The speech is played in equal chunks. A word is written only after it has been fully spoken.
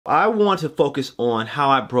I want to focus on how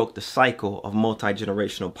I broke the cycle of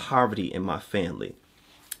multi-generational poverty in my family.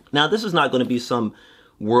 Now, this is not going to be some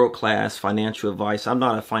world-class financial advice. I'm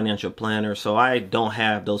not a financial planner, so I don't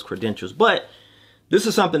have those credentials. But this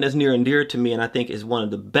is something that's near and dear to me, and I think is one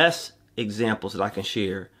of the best examples that I can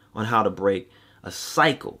share on how to break a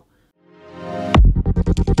cycle.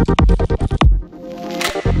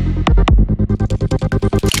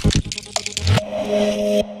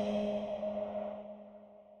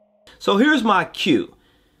 So here's my cue.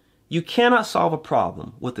 You cannot solve a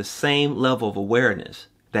problem with the same level of awareness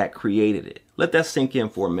that created it. Let that sink in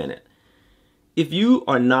for a minute. If you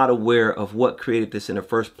are not aware of what created this in the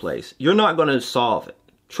first place, you're not going to solve it.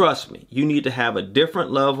 Trust me, you need to have a different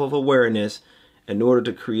level of awareness in order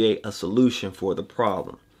to create a solution for the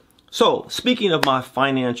problem. So, speaking of my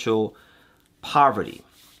financial poverty,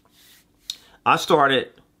 I started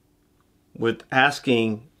with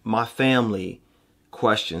asking my family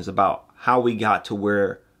questions about how we got to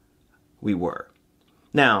where we were.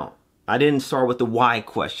 Now, I didn't start with the why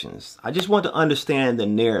questions. I just want to understand the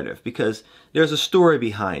narrative because there's a story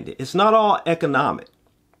behind it. It's not all economic.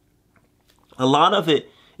 A lot of it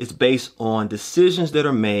is based on decisions that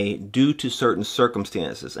are made due to certain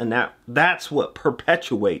circumstances, and that's what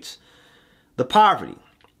perpetuates the poverty.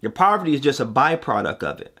 Your poverty is just a byproduct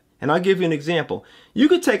of it. And I'll give you an example. You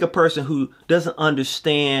could take a person who doesn't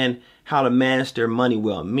understand how to manage their money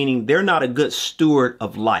well, meaning they're not a good steward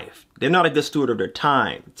of life. They're not a good steward of their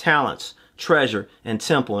time, talents, treasure, and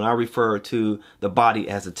temple. And I refer to the body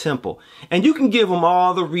as a temple. And you can give them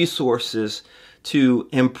all the resources to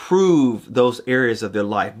improve those areas of their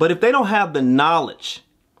life. But if they don't have the knowledge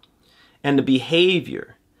and the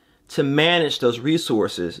behavior to manage those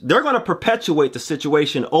resources, they're going to perpetuate the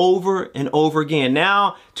situation over and over again,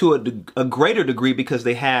 now to a greater degree because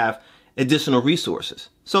they have additional resources.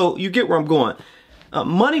 So you get where I'm going.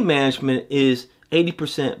 Money management is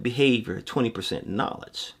 80% behavior, 20%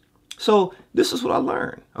 knowledge. So this is what I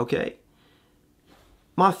learned, okay?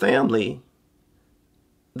 My family,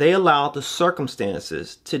 they allowed the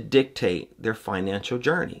circumstances to dictate their financial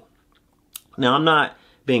journey. Now, I'm not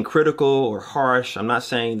being critical or harsh. I'm not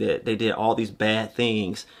saying that they did all these bad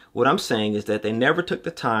things. What I'm saying is that they never took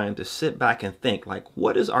the time to sit back and think, like,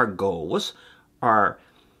 what is our goal? What's our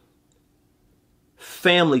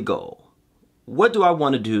family goal? What do I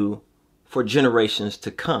want to do for generations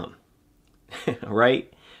to come?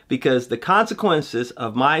 Right? Because the consequences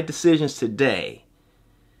of my decisions today,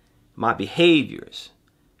 my behaviors,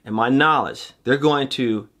 and my knowledge, they're going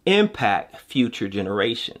to impact future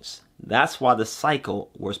generations. That's why the cycle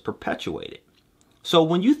was perpetuated. So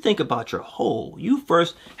when you think about your whole, you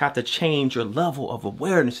first have to change your level of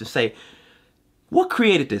awareness and say, what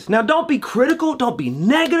created this? Now, don't be critical. Don't be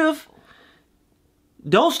negative.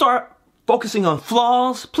 Don't start focusing on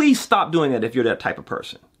flaws. Please stop doing that if you're that type of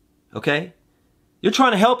person. Okay? You're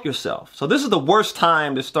trying to help yourself. So this is the worst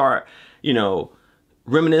time to start,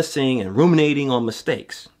 reminiscing and ruminating on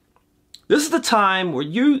mistakes. This is the time where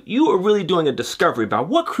you are really doing a discovery about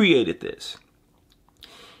what created this.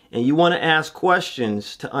 And you want to ask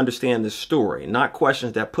questions to understand the story, not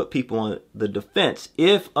questions that put people on the defense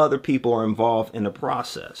if other people are involved in the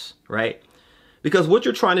process, right? Because what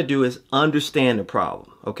you're trying to do is understand the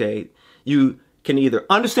problem, okay? You can either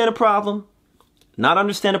understand a problem, not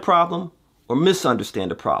understand a problem, or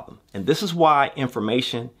misunderstand the problem. And this is why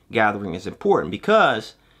information gathering is important,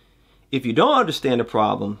 because if you don't understand the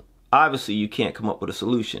problem, obviously you can't come up with a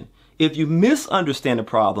solution. If you misunderstand the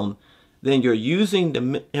problem, then you're using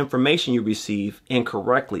the information you receive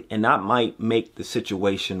incorrectly, and that might make the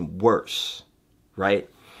situation worse, right?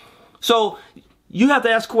 So you have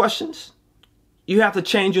to ask questions. You have to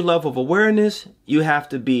change your level of awareness. You have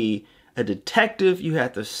to be a detective. You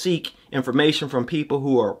have to seek information from people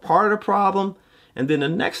who are part of the problem. And then the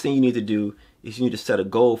next thing you need to do is you need to set a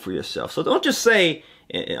goal for yourself. So don't just say,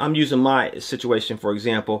 I'm using my situation, for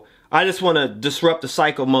example, I just want to disrupt the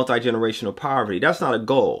cycle of multi-generational poverty. That's not a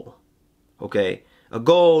goal, okay? A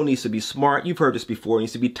goal needs to be smart. You've heard this before. It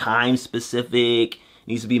needs to be time specific. It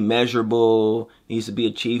needs to be measurable. It needs to be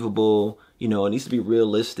achievable. It needs to be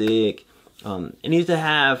realistic. It needs to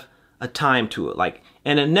have a time to it. Like,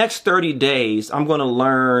 in the next 30 days, I'm going to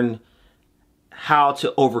learn how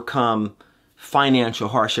to overcome financial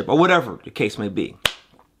hardship or whatever the case may be.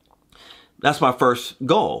 That's my first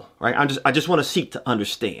goal, right? I just want to seek to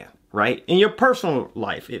understand, right? In your personal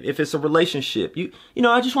life, if it's a relationship,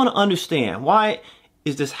 I just want to understand, why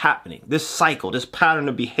is this happening? This cycle, this pattern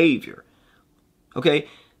of behavior, okay?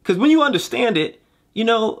 Because when you understand it,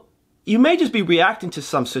 you may just be reacting to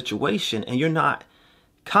some situation and you're not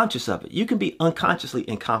conscious of it. You can be unconsciously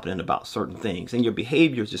incompetent about certain things and your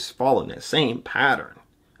behavior is just following that same pattern.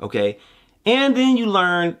 Okay. And then you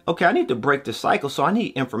learn, okay, I need to break the cycle. So I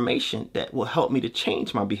need information that will help me to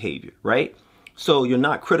change my behavior, right? So you're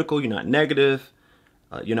not critical, you're not negative,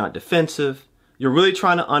 you're not defensive. You're really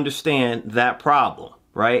trying to understand that problem,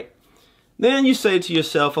 right? Then you say to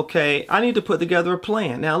yourself, okay, I need to put together a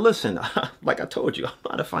plan. Now listen, like I told you, I'm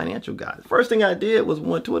not a financial guy. The first thing I did was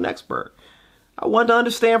went to an expert. I wanted to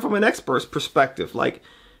understand from an expert's perspective, like,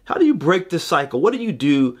 how do you break this cycle? What do you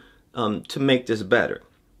do to make this better?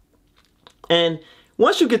 And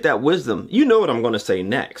once you get that wisdom, you know what I'm going to say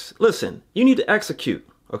next. Listen, you need to execute,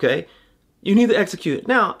 okay? You need to execute.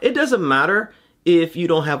 Now, it doesn't matter if you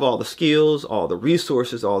don't have all the skills, all the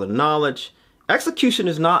resources, all the knowledge. Execution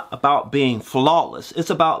is not about being flawless. It's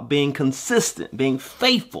about being consistent, being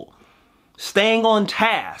faithful, staying on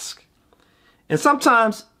task. And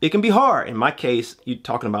sometimes it can be hard. In my case, you're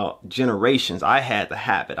talking about generations. I had the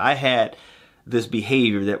habit. I had this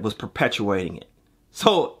behavior that was perpetuating it.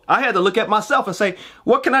 So I had to look at myself and say,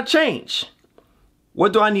 what can I change?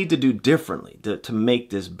 What do I need to do differently to make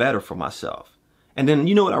this better for myself? And then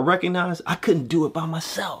you know what I recognized? I couldn't do it by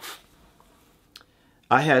myself.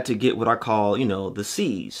 I had to get what I call, the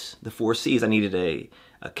C's, the 4 C's. I needed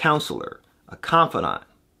a counselor, a confidant.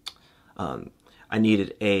 I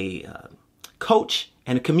needed a coach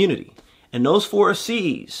and a community. And those 4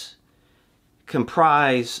 C's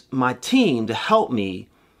comprise my team to help me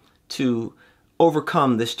to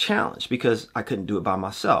overcome this challenge because I couldn't do it by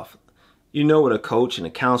myself. You know what a coach and a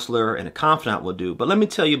counselor and a confidant will do, but let me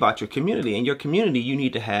tell you about your community. In your community, you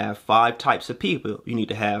need to have 5 types of people. You need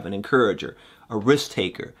to have an encourager, a risk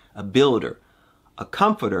taker, a builder, a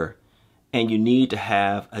comforter, and you need to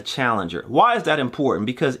have a challenger. Why is that important?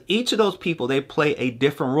 Because each of those people, they play a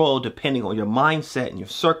different role depending on your mindset and your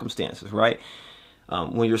circumstances, right?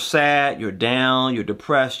 When you're sad, you're down, you're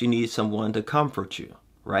depressed, you need someone to comfort you,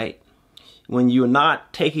 right? When you're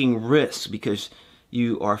not taking risks because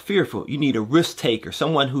you are fearful, you need a risk taker,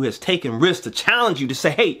 someone who has taken risks to challenge you to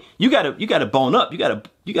say, hey, you gotta bone up, you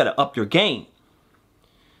gotta up your game.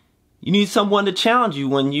 You need someone to challenge you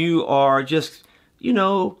when you are just,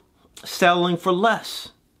 settling for less.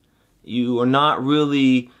 You are not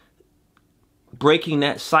really breaking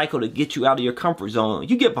that cycle to get you out of your comfort zone.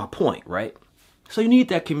 You get my point, right? So you need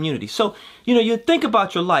that community. So, you think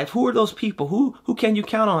about your life. Who are those people? Who can you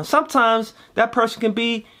count on? Sometimes that person can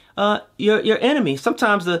be your enemy.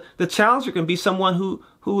 Sometimes the challenger can be someone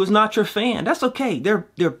who is not your fan. That's okay. Their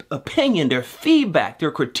opinion, their feedback,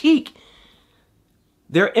 their critique,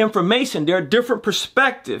 their information, their different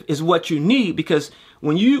perspective is what you need, because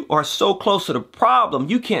when you are so close to the problem,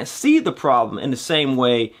 you can't see the problem in the same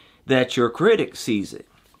way that your critic sees it.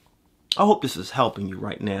 I hope this is helping you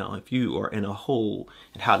right now. If you are in a hole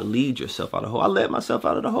and how to lead yourself out of the hole. I led myself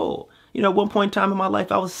out of the hole. At one point in time in my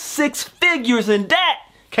life, I was 6 figures in debt.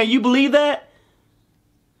 Can you believe that?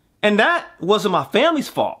 And that wasn't my family's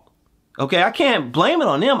fault. Okay, I can't blame it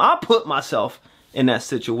on them. I put myself in that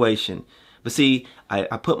situation. But see,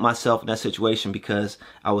 I put myself in that situation because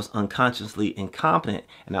I was unconsciously incompetent,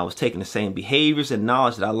 and I was taking the same behaviors and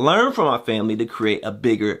knowledge that I learned from my family to create a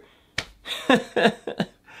bigger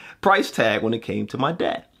price tag when it came to my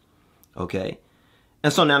debt. Okay.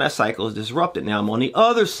 And so now that cycle is disrupted. Now I'm on the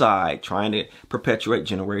other side trying to perpetuate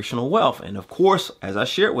generational wealth. And of course, as I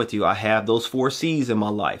shared with you, I have those 4 C's in my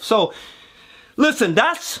life. So listen,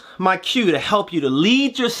 that's my cue to help you to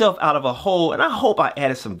lead yourself out of a hole. And I hope I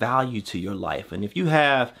added some value to your life. And if you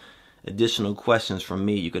have additional questions from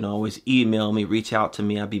me, you can always email me, reach out to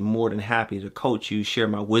me. I'd be more than happy to coach you, share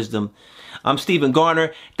my wisdom. I'm Stephen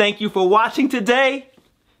Garner. Thank you for watching today.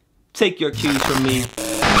 Take your cues from me.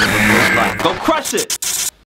 Go crush it.